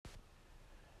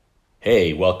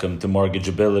Hey, welcome to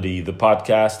Mortgageability, the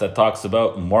podcast that talks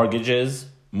about mortgages,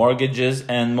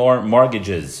 and more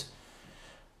mortgages.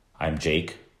 I'm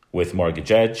Jake with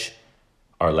Mortgage Edge.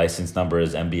 Our license number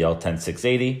is MBL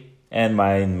 10680, and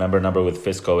my member number with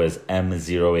Fisco is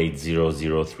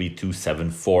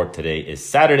M08003274. Today is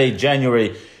Saturday,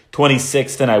 January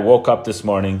 26th, and I woke up this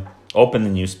morning, opened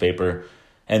the newspaper,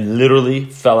 and literally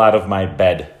fell out of my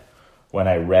bed when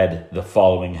I read the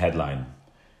following headline.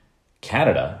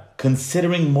 Canada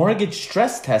considering mortgage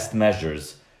stress test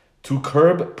measures to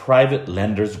curb private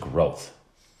lenders' growth.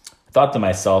 I thought to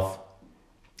myself,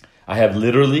 I have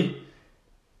literally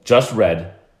just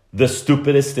read the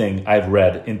stupidest thing I've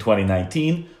read in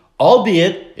 2019,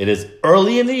 albeit it is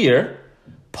early in the year.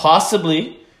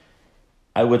 Possibly,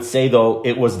 I would say though,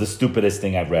 it was the stupidest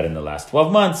thing I've read in the last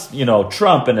 12 months. You know,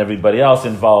 Trump and everybody else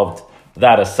involved,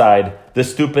 that aside, the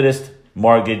stupidest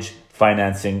mortgage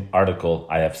financing article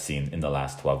I have seen in the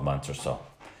last 12 months or so.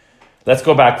 Let's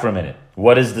go back for a minute.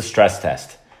 What is the stress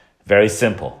test? Very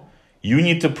simple. You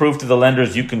need to prove to the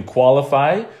lenders you can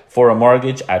qualify for a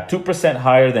mortgage at 2%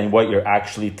 higher than what you're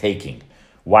actually taking.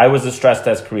 Why was the stress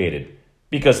test created?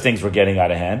 Because things were getting out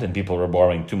of hand and people were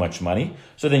borrowing too much money,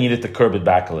 so they needed to curb it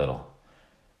back a little.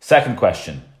 Second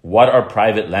question, what are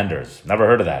private lenders? Never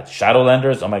heard of that. Shadow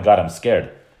lenders? Oh my God, I'm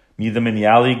scared. Meet them in the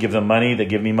alley, give them money, they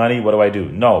give me money. What do?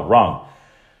 No, wrong.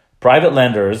 Private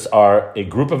lenders are a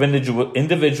group of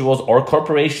individuals or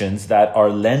corporations that are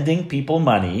lending people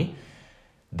money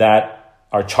that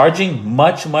are charging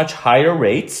much, much higher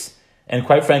rates and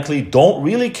quite frankly don't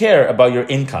really care about your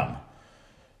income.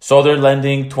 So they're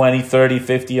lending 20, 30,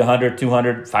 50, 100,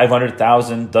 200,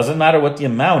 500,000. Doesn't matter what the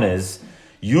amount is.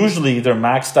 Usually they're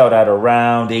maxed out at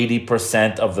around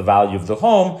 80% of the value of the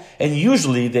home, and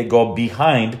usually they go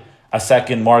behind a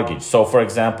second mortgage. So for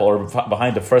example, or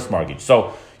behind the first mortgage.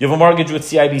 So you have a mortgage with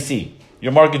CIBC.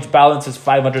 Your mortgage balance is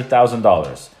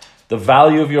 $500,000. The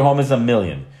value of your home is $1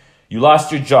 million. You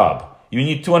lost your job. You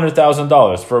need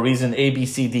 $200,000 for a reason A, B,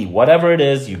 C, D. Whatever it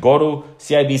is, you go to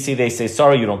CIBC, they say,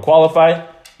 sorry, you don't qualify.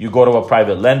 You go to a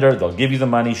private lender, they'll give you the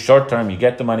money, short term, you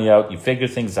get the money out, you figure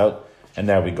things out, and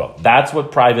there we go. That's what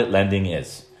private lending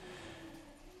is.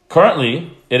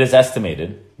 Currently, it is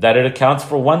estimated that it accounts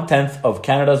for 1/10 of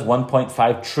Canada's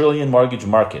 1.5 trillion mortgage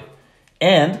market.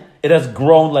 And it has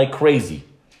grown like crazy,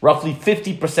 roughly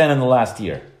 50% in the last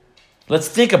year. Let's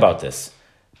think about this.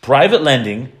 Private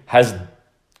lending has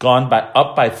gone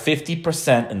up by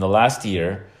 50% in the last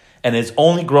year and is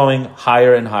only growing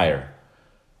higher and higher.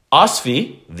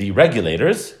 OSFI, the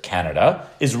regulators, Canada,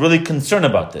 is really concerned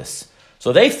about this.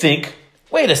 So they think,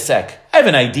 wait a sec, I have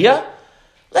an idea.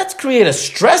 Let's create a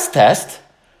stress test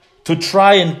to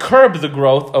try and curb the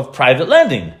growth of private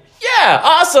lending. Yeah,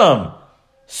 awesome.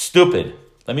 Stupid.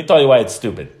 Let me tell you why it's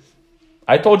stupid.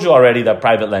 I told you already that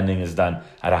private lending is done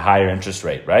at a higher interest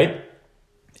rate, right?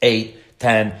 8,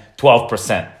 10,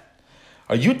 12%.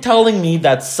 Are you telling me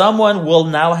that someone will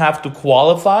now have to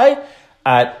qualify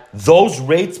at those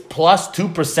rates plus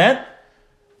 2%?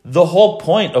 The whole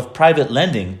point of private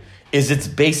lending is it's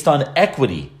based on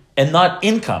equity and not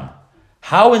income.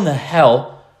 How in the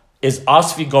hell is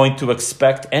OSFI going to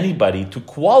expect anybody to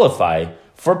qualify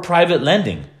for private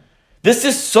lending? This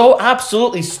is so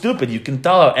absolutely stupid. You can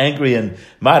tell how angry and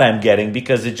mad I'm getting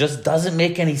because it just doesn't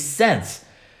make any sense.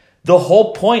 The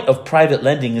whole point of private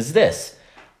lending is this.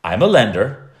 I'm a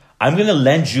lender. I'm going to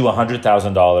lend you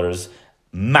 $100,000,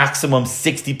 maximum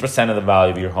 60% of the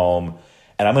value of your home,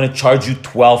 and I'm going to charge you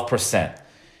 12%.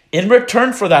 In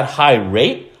return for that high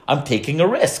rate, I'm taking a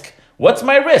risk. What's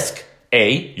my risk?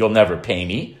 A, you'll never pay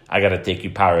me. I got to take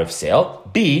you power of sale.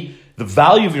 B, the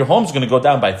value of your home is going to go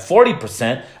down by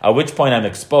 40%, at which point I'm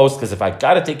exposed because if I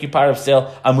got to take you power of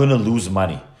sale, I'm going to lose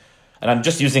money. And I'm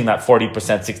just using that 40%,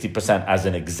 60% as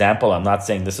an example. I'm not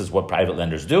saying this is what private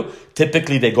lenders do.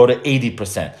 Typically, they go to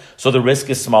 80%. So the risk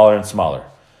is smaller and smaller.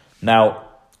 Now,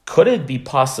 could it be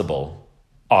possible,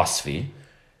 OSFI,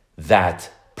 that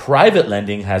private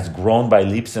lending has grown by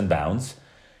leaps and bounds?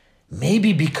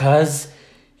 Maybe because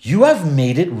you have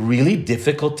made it really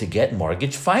difficult to get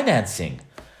mortgage financing.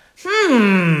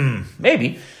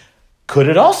 Maybe. Could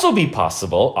it also be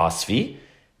possible, OSFI,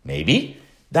 maybe,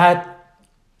 that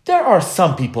there are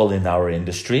some people in our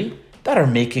industry that are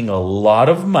making a lot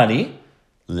of money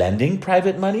lending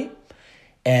private money,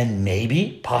 and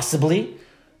maybe, possibly,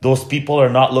 those people are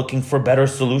not looking for better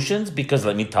solutions because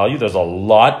let me tell you, there's a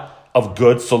lot of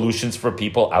good solutions for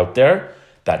people out there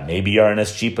that maybe aren't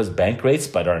as cheap as bank rates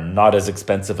but are not as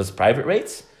expensive as private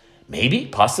rates. Maybe,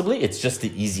 possibly, it's just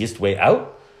the easiest way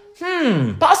out.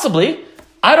 Possibly.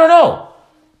 I don't know.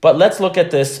 But let's look at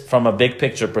this from a big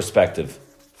picture perspective.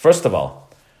 First of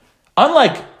all,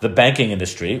 Unlike the banking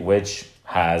industry, which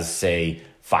has, say,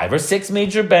 5 or 6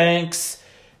 major banks,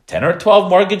 10 or 12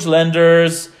 mortgage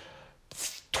lenders,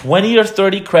 20 or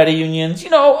 30 credit unions,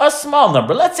 a small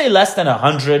number, let's say less than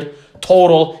 100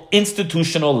 total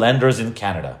institutional lenders in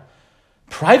Canada.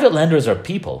 Private lenders are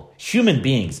people, human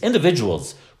beings,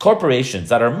 individuals, corporations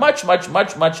that are much, much,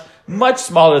 much, much, much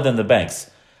smaller than the banks.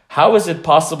 How is it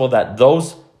possible that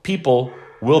those people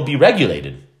will be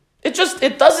regulated? It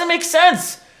doesn't make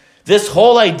sense. This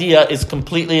whole idea is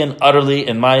completely and utterly,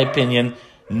 in my opinion,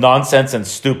 nonsense and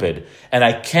stupid. And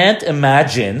I can't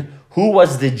imagine who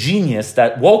was the genius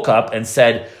that woke up and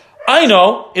said, I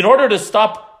know, in order to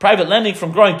stop private lending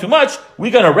from growing too much,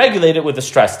 we're going to regulate it with a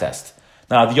stress test.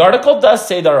 Now, the article does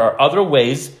say there are other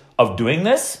ways of doing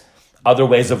this, other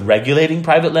ways of regulating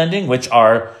private lending, which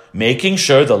are making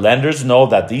sure the lenders know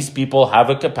that these people have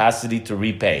a capacity to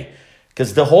repay.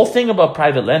 Because the whole thing about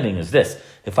private lending is this.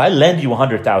 If I lend you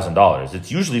 $100,000,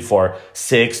 it's usually for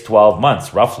 6, 12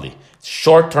 months, roughly. It's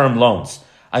short-term loans.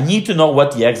 I need to know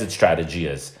what the exit strategy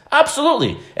is.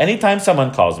 Absolutely. Anytime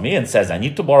someone calls me and says, I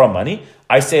need to borrow money,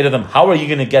 I say to them, how are you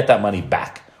going to get that money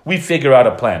back? We figure out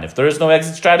a plan. If there is no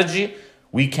exit strategy,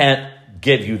 we can't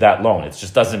give you that loan. It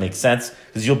just doesn't make sense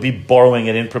because you'll be borrowing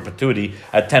it in perpetuity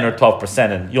at 10 or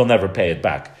 12% and you'll never pay it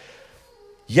back.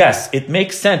 Yes, it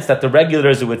makes sense that the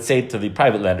regulators would say to the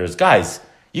private lenders, guys,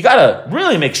 you got to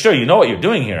really make sure you know what you're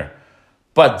doing here.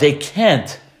 But they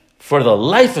can't, for the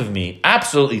life of me,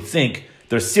 absolutely think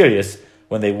they're serious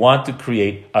when they want to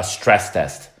create a stress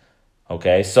test.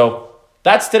 Okay, so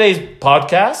that's today's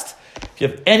podcast. If you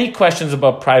have any questions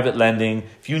about private lending,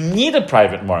 if you need a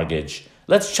private mortgage,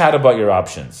 let's chat about your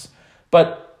options.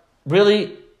 But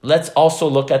really, let's also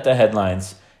look at the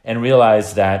headlines and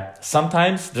realize that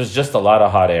sometimes there's just a lot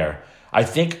of hot air. I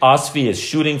think OSFI is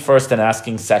shooting first and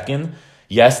asking second.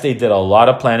 Yes, they did a lot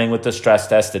of planning with the stress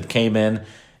test. It came in.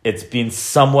 It's been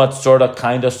somewhat, sort of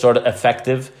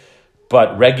effective.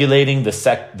 But regulating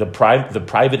the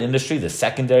private industry, the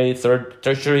secondary,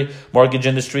 tertiary mortgage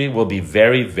industry will be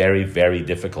very, very, very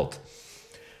difficult.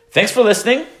 Thanks for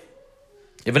listening. If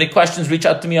you have any questions, reach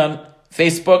out to me on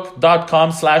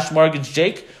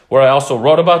facebook.com/mortgagejake, where I also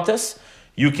wrote about this.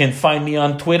 You can find me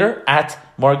on Twitter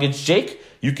 @mortgagejake.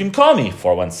 You can call me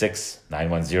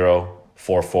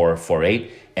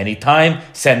 416-910-4448. Anytime,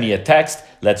 send me a text.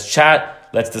 Let's chat.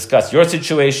 Let's discuss your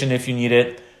situation if you need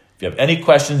it. If you have any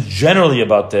questions generally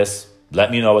about this, let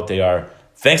me know what they are.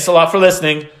 Thanks a lot for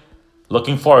listening.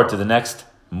 Looking forward to the next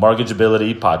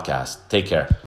Mortgageability podcast. Take care.